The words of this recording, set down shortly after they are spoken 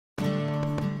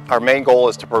Our main goal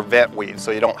is to prevent weeds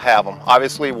so you don't have them.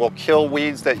 Obviously, we'll kill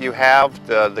weeds that you have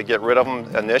to get rid of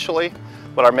them initially,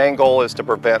 but our main goal is to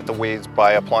prevent the weeds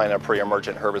by applying a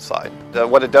pre-emergent herbicide.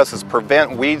 What it does is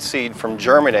prevent weed seed from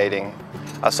germinating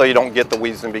so you don't get the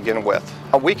weeds to begin with.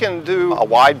 We can do a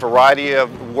wide variety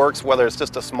of works, whether it's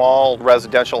just a small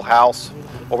residential house,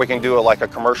 or we can do it like a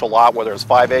commercial lot, whether it's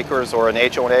 5 acres or an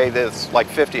HOA that's like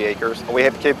 50 acres. We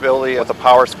have the capability with the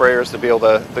power sprayers to be able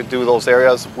to do those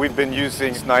areas. We've been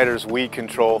using Snyder's weed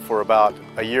control for about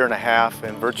a year and a half,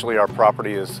 and virtually our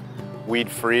property is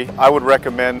weed-free. I would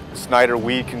recommend Snyder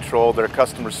Weed Control. Their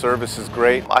customer service is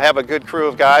great. I have a good crew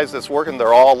of guys that's working.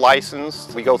 They're all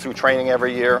licensed. We go through training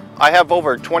every year. I have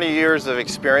over 20 years of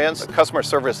experience. Customer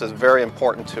service is very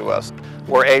important to us.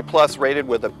 We're A+ rated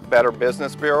with the Better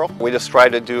Business Bureau. We just try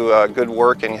to do good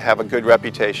work and have a good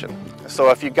reputation. So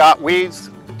if you got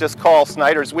weeds, just call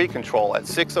Snyder's Weed Control at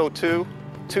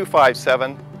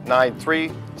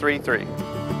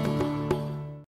 602-257-9333.